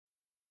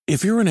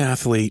If you're an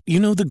athlete, you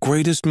know the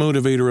greatest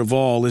motivator of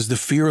all is the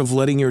fear of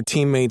letting your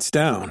teammates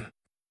down.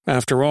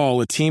 After all,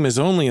 a team is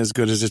only as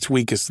good as its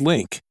weakest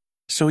link.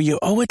 So you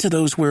owe it to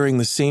those wearing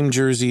the same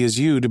jersey as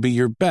you to be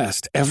your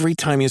best every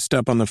time you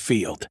step on the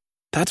field.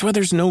 That's why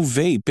there's no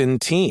vape in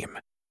team.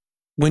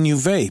 When you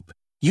vape,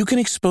 you can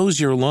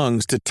expose your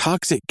lungs to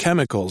toxic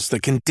chemicals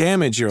that can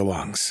damage your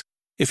lungs.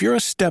 If you're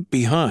a step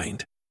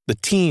behind, the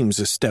team's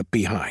a step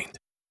behind.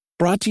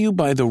 Brought to you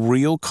by The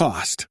Real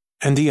Cost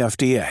and the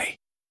FDA.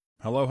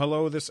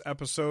 Hello. This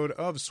episode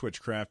of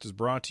Switchcraft is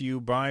brought to you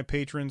by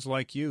patrons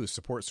like you.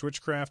 Support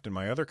Switchcraft and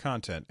my other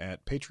content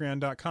at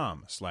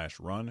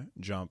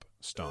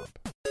patreon.com/runjumpstomp.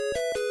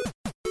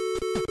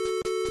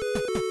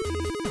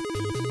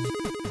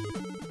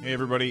 Hey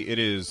everybody, it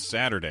is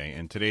Saturday,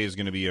 and today is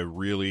going to be a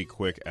really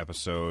quick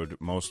episode,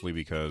 mostly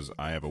because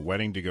I have a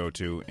wedding to go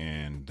to,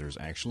 and there's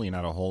actually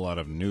not a whole lot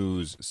of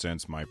news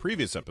since my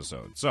previous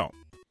episode. So,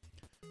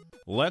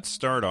 let's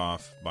start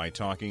off by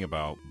talking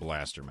about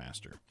Blaster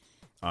Master.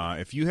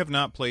 If you have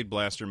not played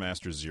Blaster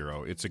Master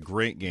Zero, it's a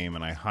great game,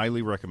 and I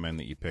highly recommend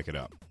that you pick it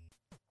up.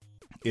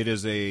 It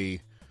is I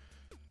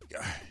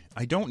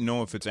don't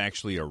know if it's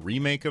actually a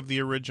remake of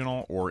the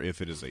original, or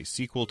if it is a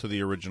sequel to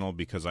the original,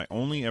 because I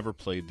only ever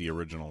played the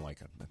original like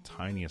the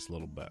tiniest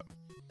little bit.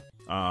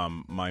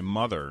 My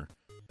mother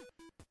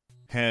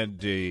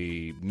had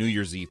a New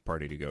Year's Eve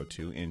party to go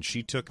to, and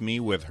she took me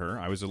with her.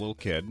 I was a little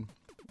kid,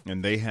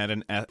 and they had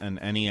an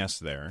NES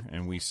there,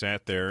 and we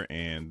sat there,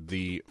 and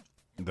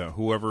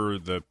whoever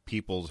the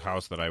people's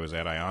house that I was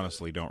at, I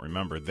honestly don't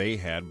remember, they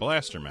had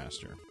Blaster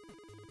Master.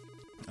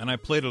 And I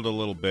played it a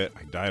little bit.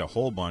 I died a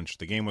whole bunch.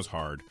 The game was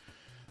hard.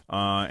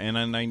 And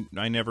then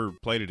I never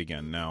played it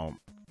again. Now,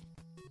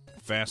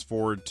 fast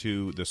forward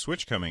to the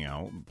Switch coming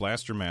out,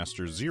 Blaster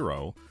Master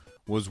Zero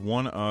was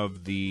one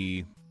of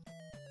the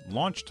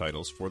launch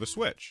titles for the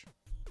Switch.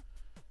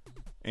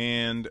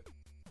 And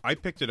I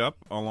picked it up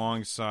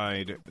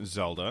alongside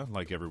Zelda,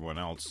 like everyone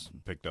else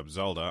picked up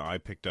Zelda. I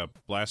picked up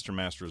Blaster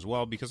Master as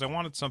well because I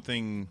wanted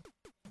something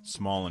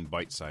small and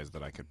bite-sized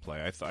that I could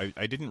play.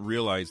 I didn't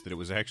realize that it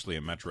was actually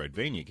a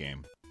Metroidvania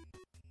game,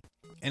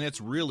 and it's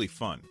really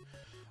fun.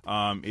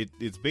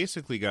 It's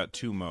basically got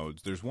two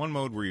modes. There's one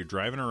mode where you're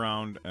driving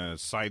around a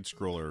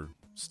side-scroller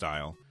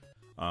style,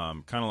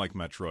 kind of like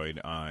Metroid,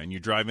 and you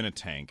drive in a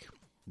tank.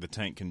 The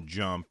tank can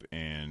jump,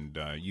 and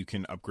you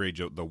can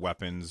upgrade the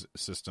weapons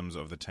systems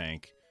of the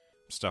tank,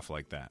 stuff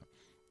like that.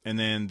 And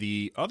then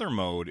the other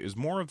mode is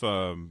more of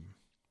a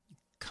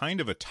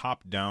kind of a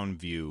top-down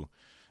view.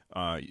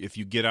 If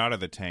you get out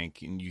of the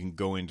tank and you can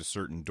go into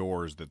certain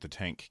doors that the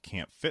tank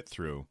can't fit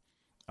through,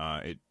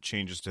 it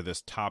changes to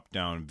this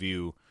top-down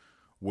view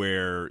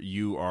where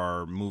you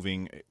are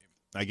moving.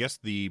 I guess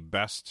the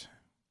best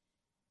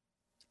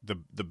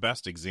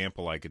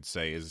example I could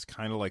say is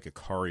kind of like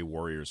Akari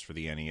Warriors for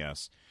the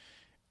NES.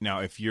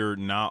 Now, if you're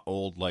not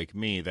old like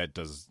me, that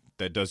does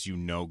you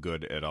no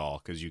good at all,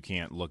 because you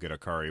can't look at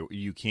Akari.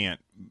 You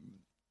can't,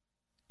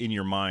 in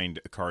your mind,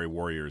 Akari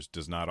Warriors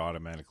does not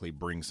automatically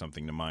bring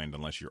something to mind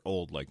unless you're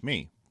old like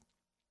me.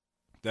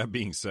 That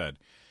being said,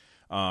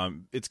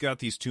 it's got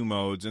these two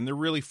modes, and they're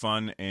really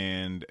fun,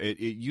 and it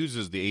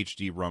uses the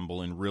HD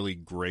Rumble in really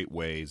great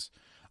ways.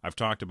 I've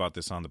talked about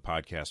this on the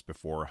podcast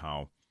before,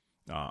 how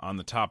on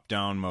the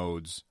top-down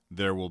modes,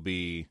 there will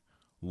be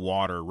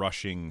water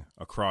rushing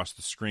across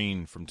the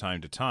screen from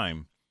time to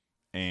time,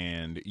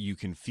 and you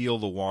can feel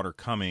the water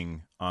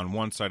coming on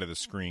one side of the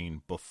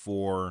screen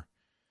before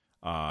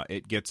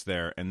it gets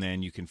there, and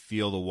then you can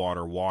feel the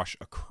water wash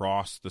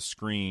across the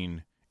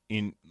screen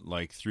in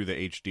through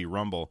the HD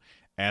Rumble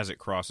as it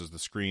crosses the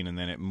screen, and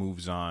then it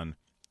moves on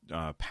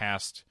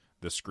past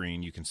the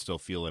screen. You can still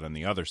feel it on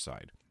the other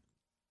side.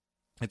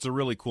 It's a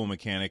really cool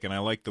mechanic, and I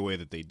like the way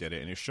that they did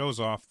it, and it shows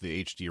off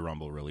the HD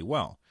Rumble really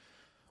well.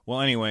 Well,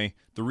 anyway,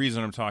 the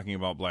reason I'm talking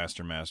about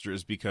Blaster Master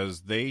is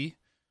because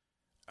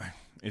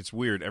it's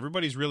weird.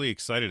 Everybody's really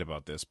excited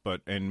about this,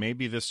 and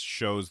maybe this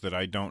shows that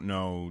I don't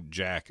know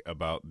jack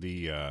about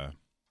the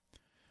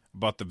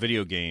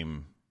video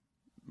game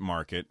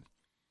market.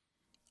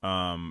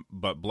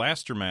 But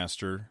Blaster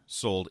Master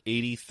sold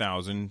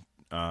 80,000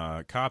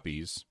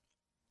 copies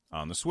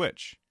on the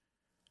Switch.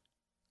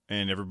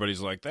 And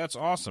everybody's like, that's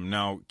awesome.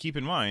 Now, keep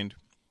in mind,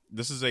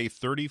 this is a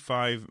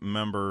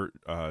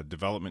 35-member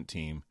development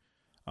team.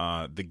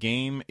 The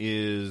game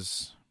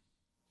is...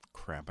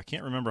 Crap, I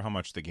can't remember how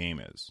much the game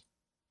is.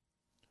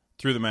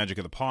 Through the magic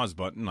of the pause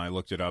button, I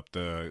looked it up.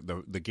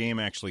 The game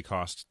actually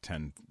cost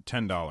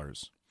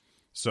 $10.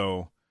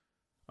 So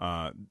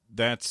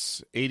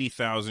that's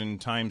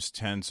 80,000 times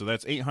 10, so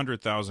that's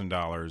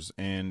 $800,000.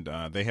 And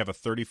they have a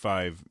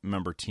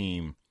 35-member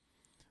team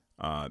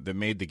that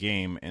made the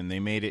game, and they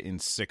made it in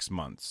 6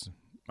 months.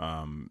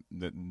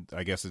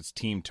 I guess it's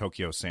Team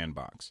Tokyo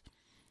Sandbox.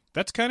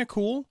 That's kind of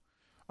cool.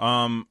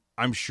 I'm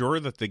sure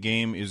that the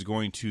game is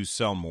going to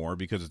sell more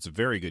because it's a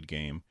very good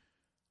game.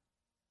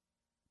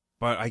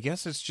 But I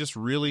guess it's just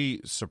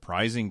really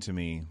surprising to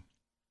me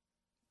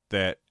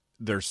that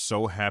they're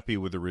so happy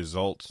with the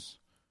results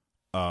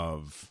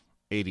of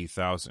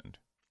 80,000.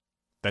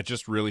 That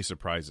just really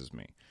surprises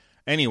me.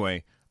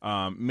 Anyway,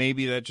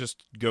 maybe that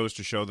just goes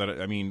to show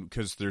that, I mean,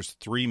 because there's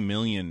 3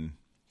 million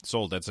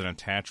sold, that's an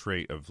attach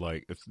rate of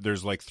like, if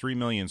there's like 3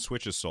 million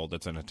Switches sold,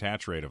 that's an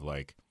attach rate of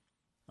like,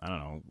 I don't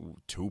know,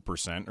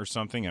 2% or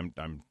something.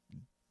 I'm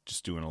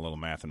just doing a little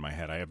math in my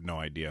head. I have no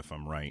idea if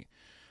I'm right.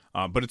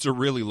 But it's a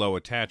really low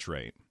attach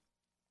rate.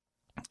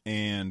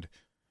 And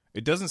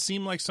it doesn't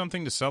seem like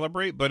something to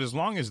celebrate, but as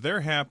long as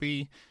they're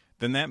happy,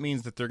 then that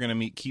means that they're going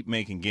to keep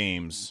making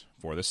games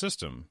for the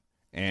system.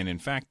 And in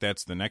fact,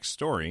 that's the next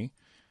story.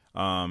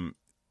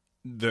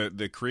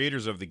 The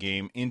creators of the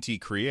game, Inti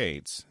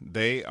Creates,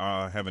 they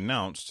have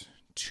announced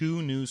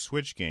 2 new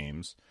Switch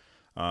games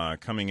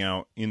coming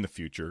out in the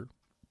future.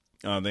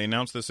 They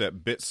announced this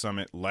at Bit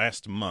Summit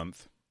last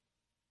month.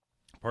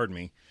 Pardon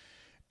me.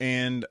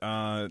 And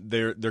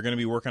they're going to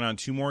be working on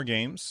 2 more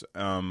games.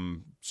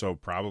 So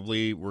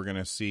probably we're going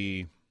to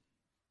see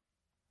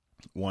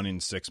one in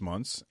 6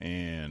 months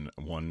and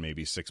one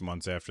maybe 6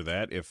 months after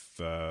that,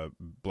 if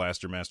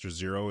Blaster Master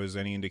Zero is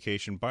any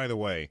indication. By the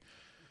way,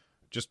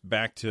 just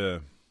back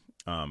to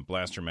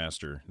Blaster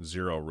Master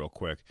Zero real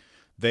quick.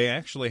 They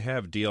actually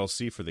have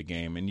DLC for the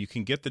game, and you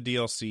can get the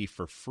DLC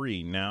for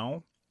free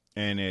now.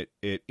 And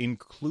it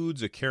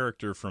includes a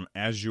character from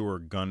Azure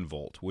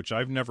Gunvolt, which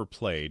I've never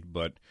played,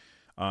 but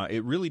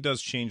it really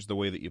does change the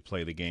way that you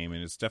play the game,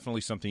 and it's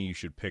definitely something you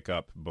should pick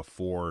up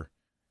before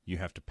you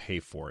have to pay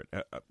for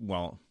it.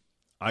 Well,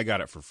 I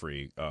got it for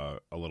free a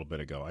little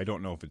bit ago. I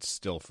don't know if it's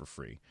still for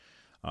free.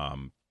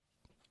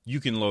 You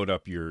can load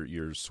up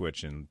your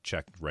Switch and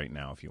check right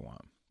now if you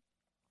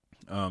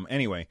want.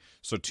 Anyway,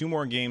 so 2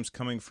 more games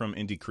coming from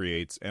Inti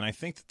Creates, and I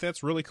think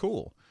that's really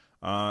cool.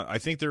 I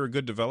think they're a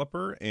good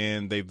developer,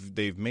 and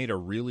they've made a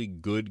really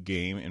good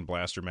game in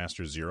Blaster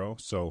Master Zero.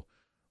 So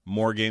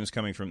more games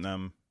coming from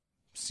them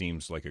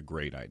seems like a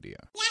great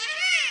idea.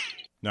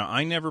 Now,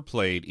 I never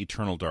played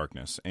Eternal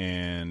Darkness,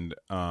 and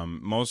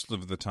most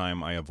of the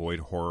time I avoid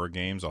horror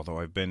games. Although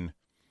I've been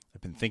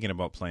thinking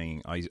about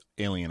playing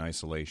Alien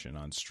Isolation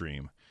on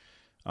stream.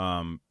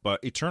 But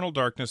Eternal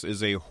Darkness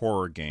is a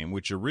horror game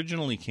which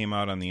originally came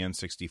out on the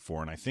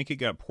N64, and I think it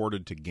got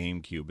ported to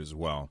GameCube as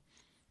well.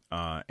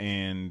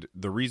 And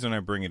the reason I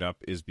bring it up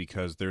is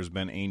because there's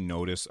been a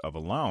notice of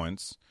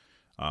allowance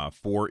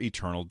for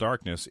Eternal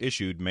Darkness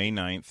issued May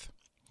 9th,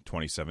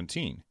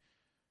 2017.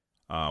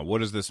 What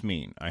does this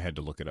mean? I had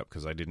to look it up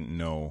because I didn't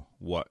know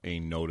what a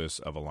notice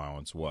of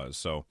allowance was.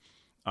 So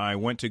I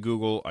went to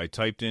Google, I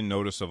typed in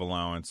notice of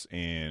allowance,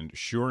 and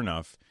sure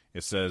enough,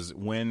 it says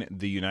when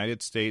the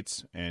United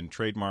States and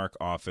Trademark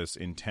Office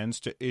intends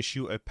to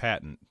issue a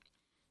patent,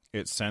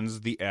 it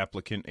sends the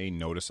applicant a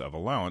notice of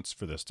allowance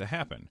for this to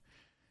happen.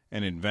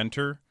 An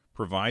inventor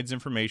provides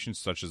information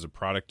such as a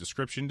product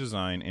description,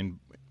 design, and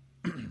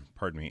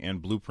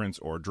and blueprints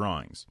or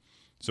drawings.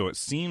 So it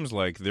seems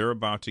like they're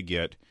about to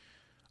get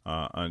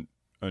a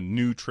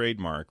new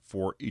trademark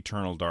for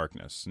Eternal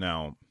Darkness.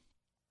 Now,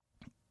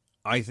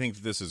 I think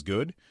this is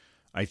good.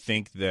 I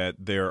think that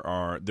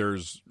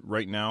there's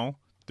right now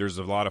there's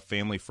a lot of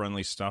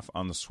family-friendly stuff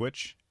on the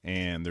Switch,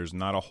 and there's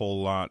not a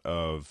whole lot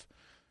of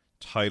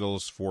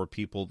titles for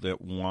people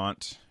that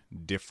want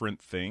different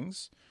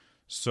things.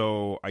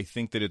 So I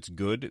think that it's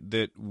good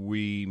that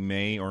we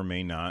may or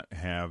may not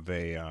have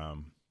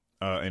an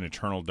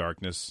Eternal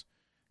Darkness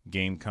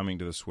game coming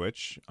to the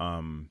Switch.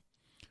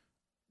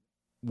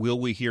 Will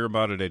we hear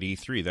about it at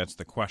E3? That's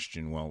the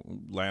question. Well,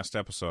 last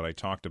episode I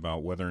talked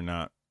about whether or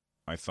not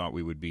I thought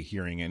we would be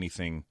hearing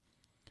anything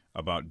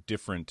about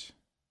different,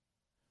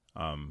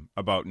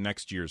 about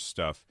next year's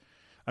stuff.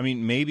 I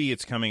mean, maybe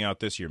it's coming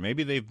out this year.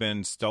 Maybe they've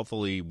been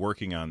stealthily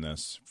working on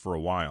this for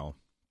a while,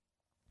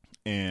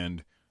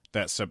 and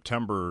that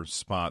September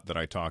spot that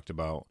I talked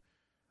about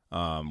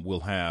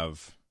will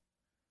have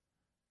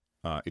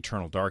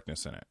Eternal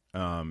Darkness in it.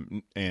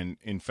 And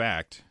in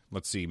fact,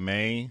 let's see,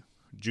 May,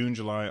 June,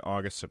 July,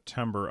 August,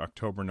 September,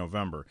 October,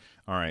 November.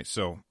 All right,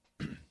 so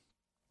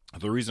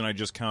the reason I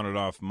just counted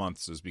off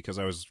months is because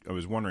I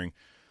was wondering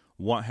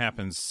what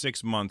happens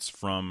 6 months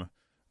from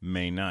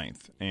May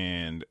 9th.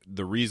 And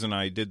the reason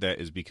I did that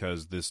is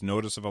because this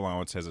notice of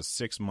allowance has a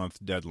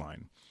 6-month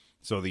deadline.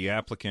 So the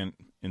applicant,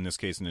 in this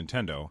case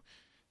Nintendo,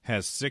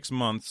 has 6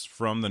 months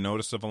from the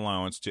notice of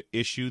allowance to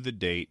issue the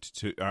date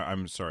to,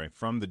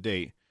 from the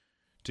date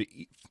to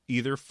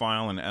either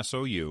file an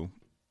SOU,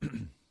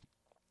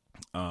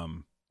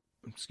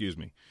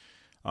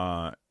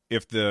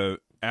 if the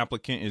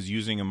applicant is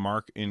using a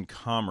mark in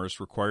commerce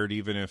required,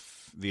 even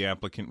if the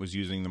applicant was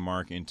using the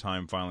mark in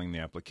time filing the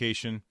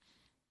application,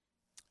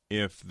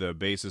 if the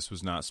basis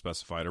was not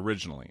specified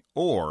originally,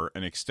 or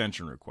an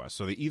extension request.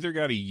 So they either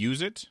got to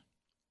use it,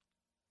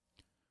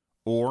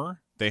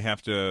 or they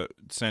have to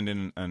send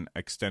in an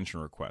extension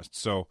request.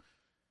 So,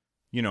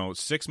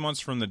 6 months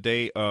from the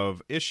day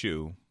of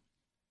issue,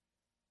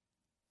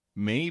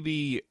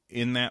 maybe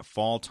in that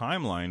fall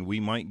timeline, we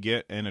might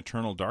get an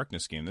Eternal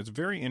Darkness game. That's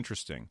very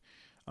interesting.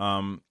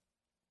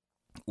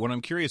 What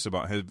I'm curious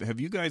about, have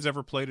you guys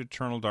ever played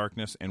Eternal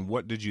Darkness, and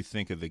what did you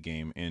think of the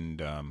game?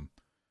 And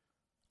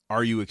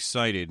are you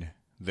excited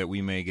that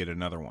we may get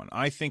another one.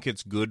 I think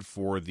it's good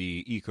for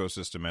the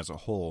ecosystem as a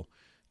whole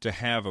to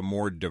have a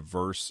more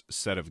diverse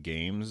set of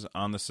games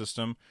on the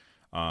system.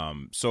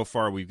 So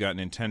far, we've got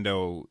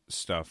Nintendo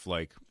stuff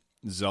like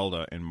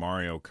Zelda and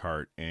Mario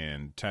Kart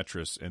and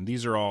Tetris, and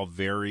these are all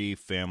very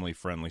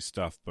family-friendly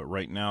stuff. But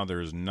right now,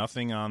 there's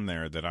nothing on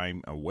there that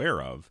I'm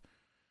aware of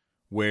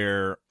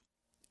where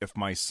if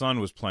my son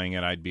was playing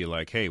it, I'd be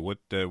like, "Hey, what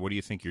do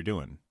you think you're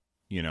doing?"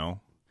 You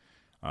know.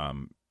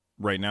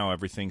 Right now,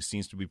 everything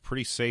seems to be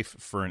pretty safe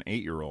for an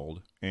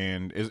 8-year-old,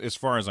 and as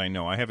far as I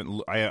know,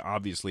 I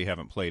obviously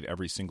haven't played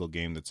every single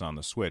game that's on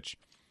the Switch.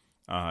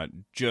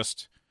 I'm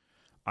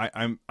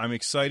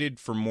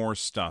excited for more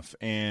stuff,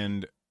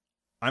 and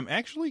I'm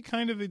actually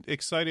kind of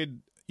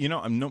excited. You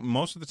know,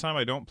 most of the time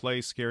I don't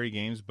play scary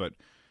games, but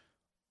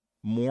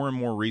more and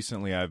more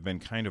recently I've been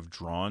kind of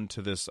drawn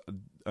to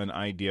an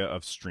idea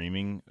of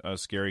streaming a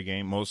scary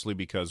game, mostly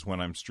because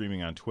when I'm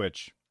streaming on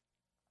Twitch,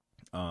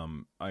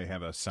 I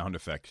have a sound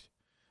effect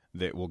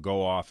that will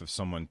go off if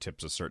someone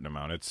tips a certain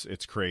amount.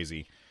 It's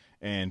crazy.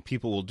 And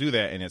people will do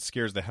that, and it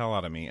scares the hell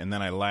out of me. And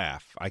then I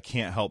laugh. I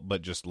can't help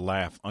but just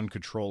laugh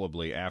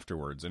uncontrollably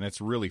afterwards, and it's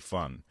really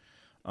fun.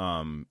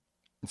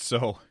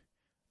 So,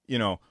 you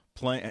know,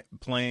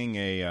 playing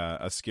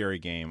a scary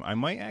game, I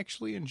might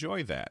actually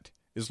enjoy that.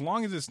 As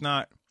long as it's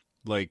not,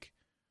 like,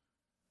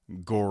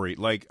 gory.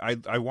 Like,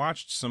 I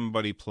watched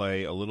somebody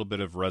play a little bit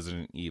of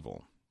Resident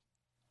Evil,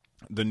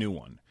 the new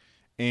one.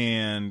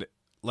 And,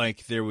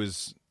 like, it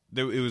was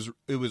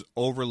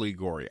overly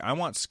gory. I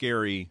want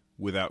scary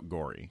without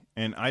gory,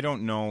 and I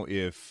don't know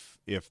if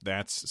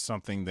that's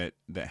something that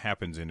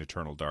happens in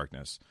Eternal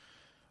Darkness.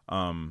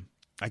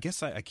 I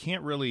guess I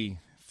can't really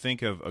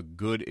think of a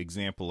good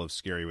example of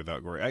scary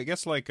without gory. I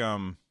guess like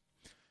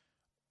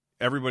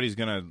everybody's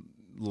gonna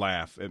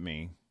laugh at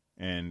me,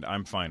 and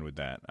I'm fine with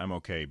that. I'm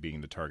okay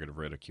being the target of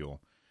ridicule.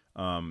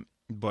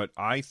 But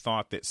I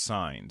thought that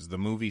Signs, the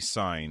movie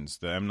Signs,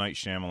 the M. Night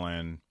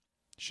Shyamalama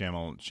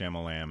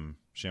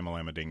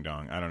Ding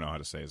Dong. I don't know how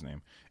to say his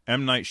name.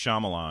 M. Night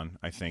Shyamalan,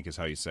 I think is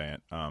how you say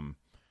it.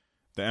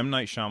 The M.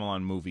 Night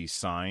Shyamalan movie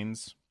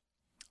Signs,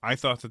 I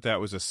thought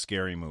that was a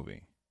scary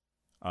movie.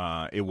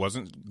 It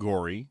wasn't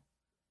gory,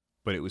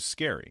 but it was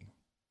scary.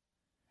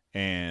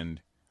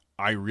 And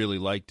I really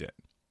liked it.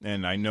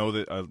 And I know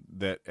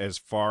that as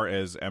far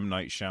as M.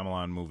 Night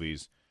Shyamalan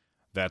movies,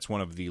 that's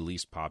one of the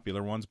least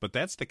popular ones. But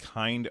that's the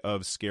kind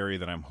of scary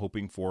that I'm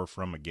hoping for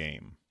from a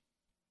game.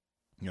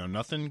 You know,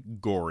 nothing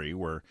gory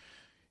where,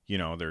 you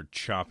know, they're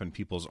chopping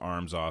people's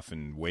arms off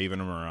and waving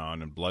them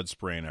around and blood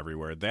spraying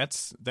everywhere.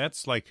 That's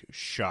like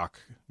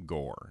shock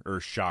gore or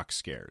shock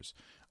scares.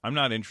 I'm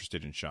not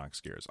interested in shock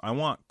scares. I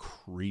want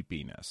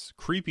creepiness.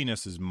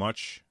 Creepiness is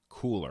much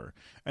cooler.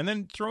 And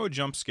then throw a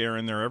jump scare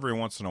in there every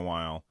once in a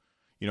while.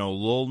 You know,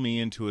 lull me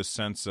into a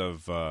sense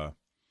of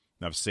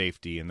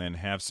safety, and then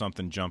have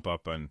something jump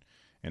up and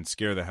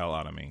scare the hell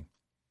out of me.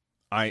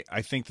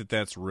 I think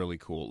that's really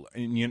cool.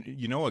 And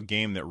you know a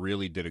game that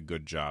really did a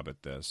good job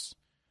at this,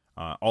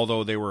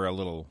 although they were a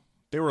little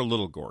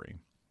gory.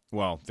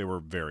 Well, they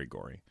were very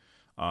gory.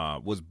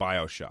 Was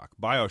BioShock.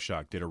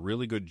 BioShock did a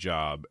really good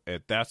job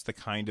at that's the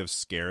kind of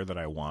scare that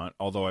I want,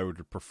 although I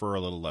would prefer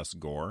a little less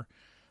gore.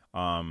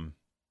 And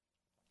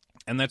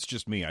that's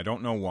just me. I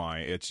don't know why.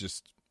 It's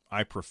just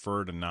I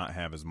prefer to not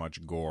have as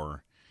much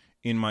gore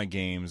in my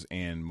games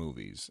and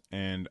movies.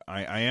 And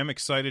I am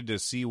excited to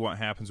see what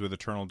happens with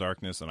Eternal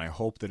Darkness, and I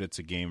hope that it's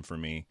a game for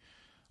me.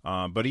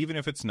 But even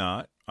if it's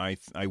not, I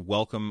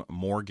welcome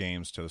more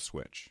games to the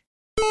Switch.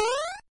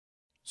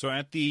 So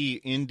at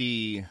the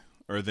Nintendo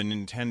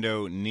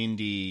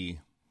Nindy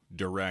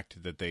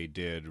Direct that they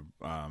did,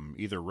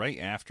 either right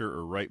after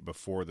or right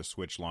before the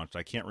Switch launched,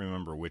 I can't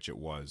remember which it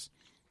was,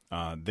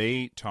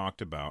 they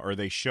talked about, or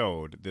they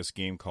showed this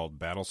game called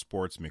Battle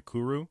Sports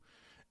Mikuru.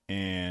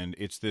 And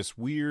it's this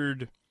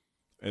weird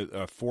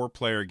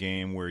 4-player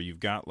game where you've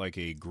got like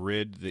a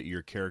grid that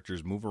your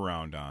characters move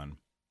around on.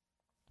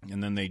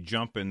 And then they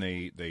jump and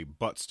they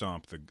butt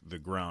stomp the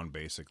ground,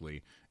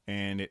 basically.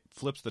 And it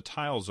flips the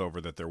tiles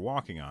over that they're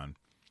walking on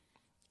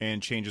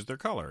and changes their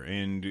color.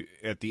 And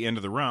at the end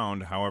of the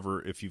round,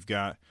 however, if you've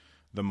got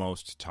the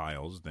most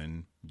tiles,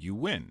 then you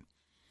win.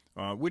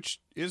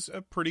 Which is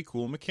a pretty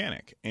cool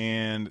mechanic.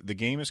 And the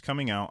game is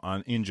coming out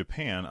in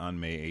Japan on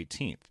May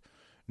 18th.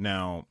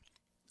 Now,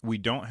 we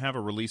don't have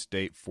a release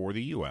date for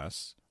the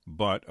U.S.,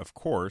 but, of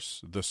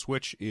course, the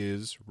Switch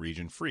is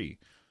region-free.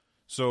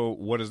 So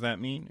what does that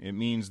mean? It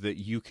means that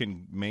you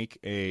can make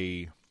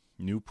a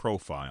new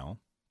profile,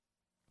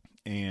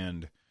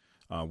 and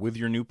with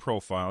your new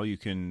profile, you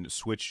can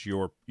set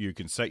your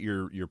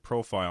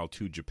profile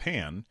to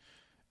Japan,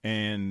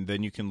 and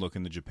then you can look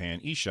in the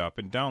Japan eShop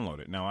and download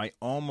it. Now, I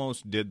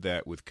almost did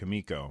that with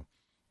Kamiko,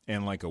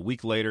 and like a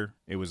week later,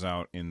 it was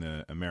out in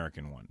the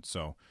American one.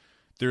 So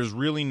there's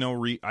really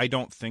no I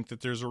don't think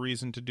that there's a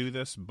reason to do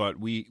this, but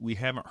we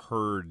haven't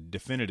heard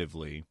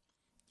definitively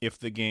if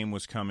the game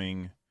was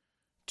coming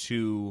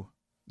to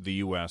the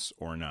U.S.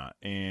 or not.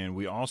 And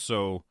we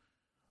also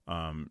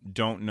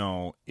don't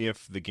know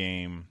if the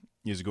game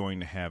is going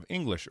to have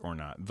English or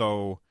not,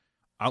 though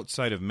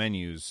outside of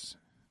menus,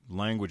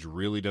 language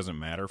really doesn't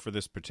matter for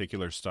this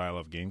particular style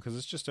of game because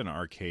it's just an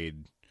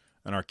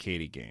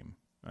arcadey game,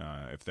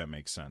 if that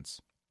makes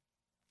sense.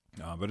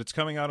 But it's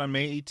coming out on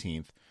May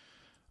 18th,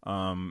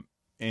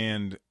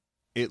 and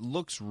it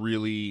looks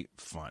really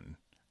fun.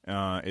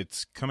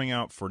 It's coming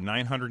out for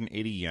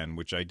 980 yen,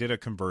 which I did a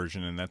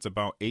conversion, and that's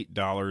about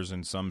 $8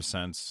 and some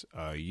cents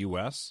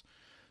US.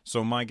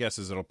 So my guess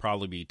is it'll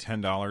probably be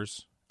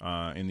 $10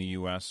 in the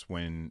US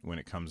when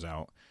it comes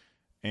out.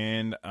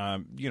 And,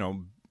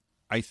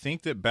 I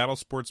think that Battle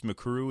Sports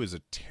Mikuru is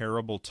a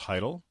terrible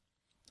title.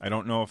 I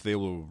don't know if they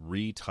will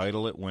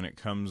retitle it when it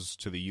comes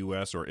to the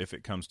U.S. or if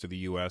it comes to the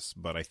U.S.,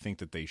 but I think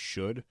that they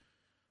should.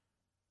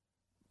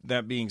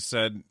 That being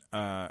said,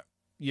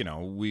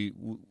 we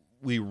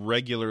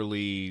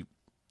regularly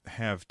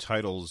have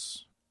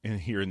titles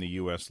here in the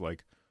U.S.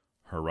 like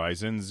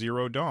Horizon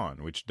Zero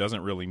Dawn, which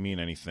doesn't really mean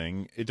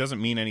anything. It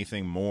doesn't mean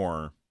anything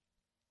more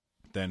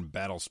than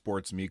Battle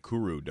Sports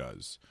Mikuru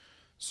does.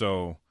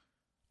 So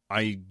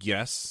I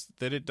guess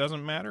that it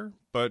doesn't matter,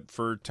 but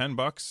for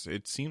 $10,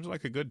 it seems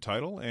like a good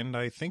title, and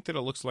I think that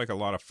it looks like a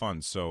lot of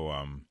fun. So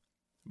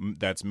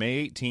that's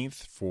May 18th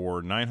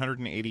for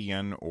 980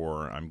 yen,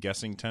 or I'm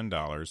guessing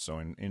 $10. So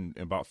in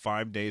about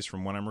 5 days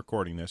from when I'm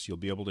recording this, you'll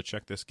be able to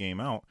check this game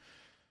out.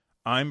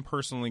 I'm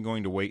personally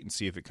going to wait and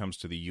see if it comes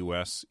to the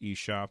U.S.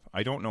 eShop.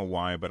 I don't know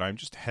why, but I'm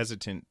just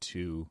hesitant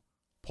to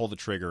pull the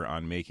trigger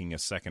on making a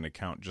second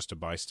account just to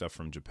buy stuff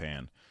from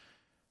Japan.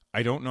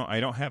 I don't know. I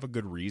don't have a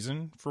good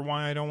reason for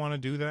why I don't want to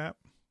do that,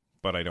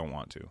 but I don't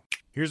want to.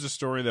 Here's a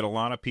story that a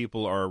lot of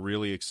people are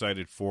really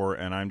excited for,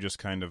 and I'm just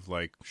kind of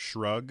like,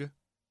 shrug.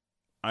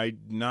 It's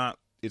not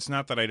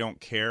that I don't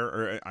care,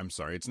 or I'm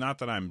sorry, it's not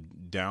that I'm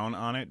down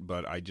on it,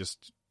 but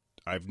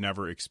I've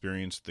never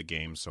experienced the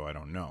game, so I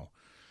don't know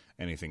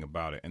anything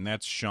about it. And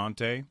that's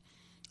Shantae.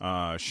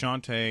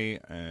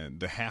 Shantae,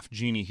 the Half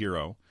Genie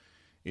Hero,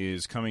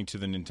 is coming to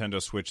the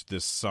Nintendo Switch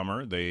this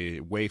summer.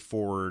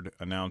 WayForward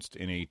announced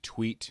in a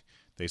tweet,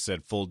 they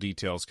said full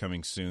details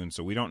coming soon,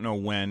 so we don't know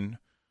when,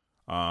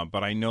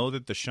 but I know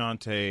that the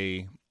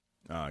Shantae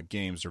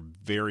games are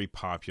very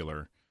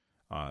popular,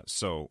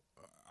 so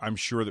I'm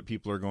sure that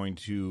people are going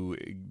to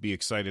be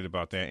excited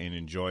about that and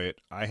enjoy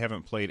it. I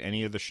haven't played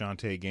any of the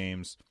Shantae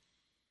games.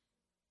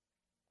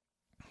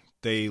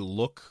 I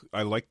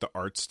like the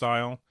art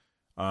style.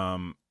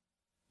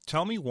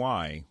 Tell me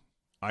why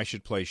I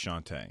should play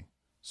Shantae.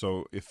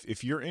 So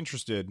if you're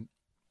interested,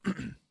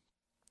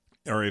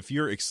 or if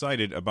you're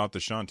excited about the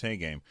Shantae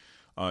game,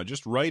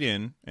 just write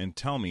in and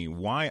tell me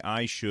why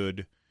I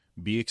should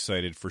be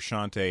excited for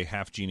Shantae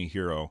Half Genie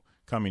Hero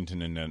coming to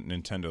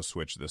Nintendo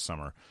Switch this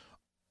summer,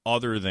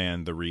 other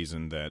than the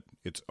reason that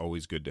it's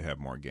always good to have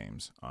more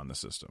games on the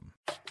system.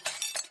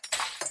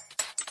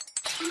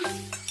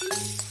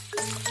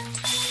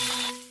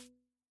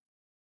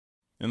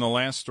 And the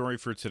last story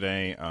for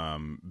today,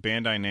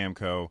 Bandai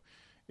Namco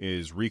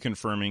is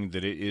reconfirming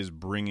that it is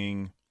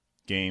bringing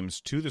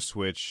games to the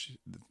Switch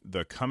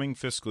the coming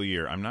fiscal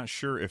year. I'm not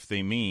sure if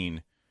they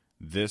mean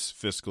this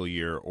fiscal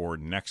year or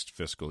next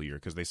fiscal year,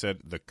 because they said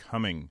the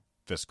coming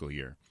fiscal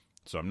year.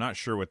 So I'm not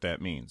sure what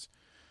that means.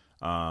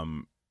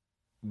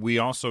 We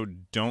also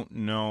don't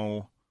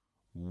know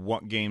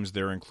what games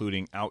they're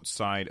including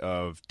outside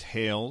of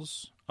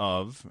Tales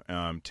of.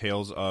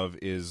 Tales of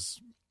is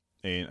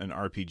an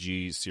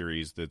RPG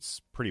series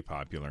that's pretty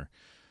popular.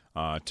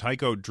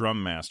 Taiko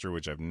Drum Master,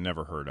 which I've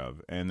never heard of,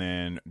 and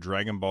then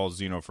Dragon Ball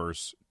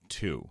Xenoverse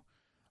 2.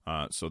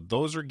 So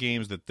those are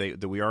games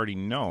that we already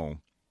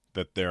know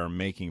that they're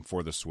making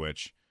for the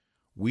Switch.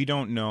 We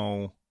don't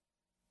know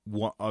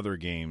what other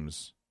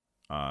games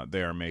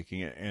they are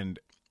making, and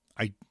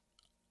I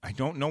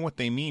don't know what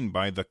they mean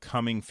by the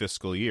coming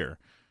fiscal year.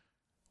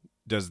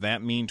 Does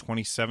that mean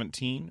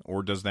 2017,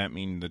 or does that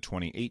mean the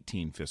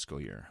 2018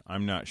 fiscal year?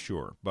 I'm not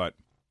sure, but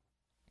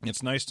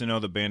it's nice to know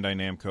that Bandai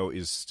Namco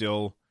is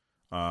still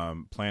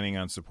planning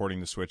on supporting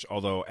the Switch,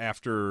 although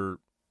after,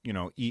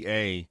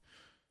 EA,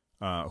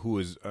 who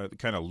is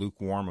kind of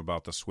lukewarm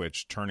about the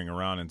Switch, turning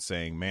around and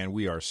saying, man,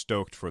 we are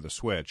stoked for the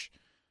Switch,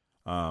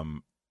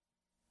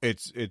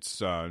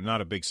 it's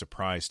not a big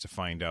surprise to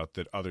find out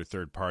that other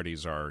third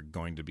parties are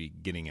going to be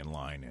getting in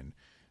line and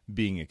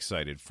being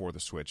excited for the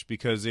Switch,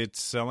 because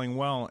it's selling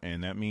well,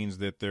 and that means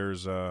that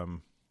there's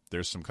some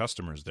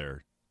customers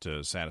there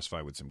to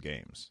satisfy with some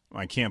games.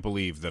 I can't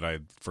believe that I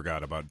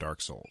forgot about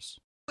Dark Souls.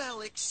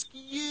 Well,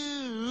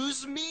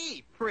 excuse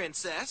me,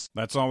 princess.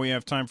 That's all we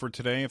have time for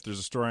today. If there's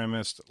a story I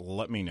missed,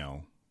 let me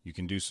know. You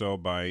can do so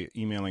by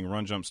emailing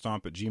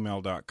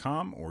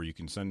runjumpstomp@gmail.com, or you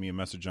can send me a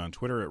message on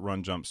Twitter at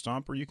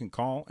runjumpstomp, or you can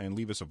call and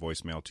leave us a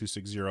voicemail,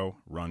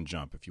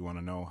 260-RUNJUMP. If you want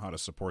to know how to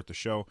support the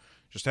show,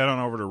 just head on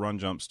over to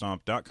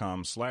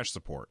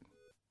runjumpstomp.com/support.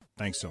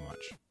 Thanks so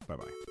much.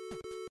 Bye-bye.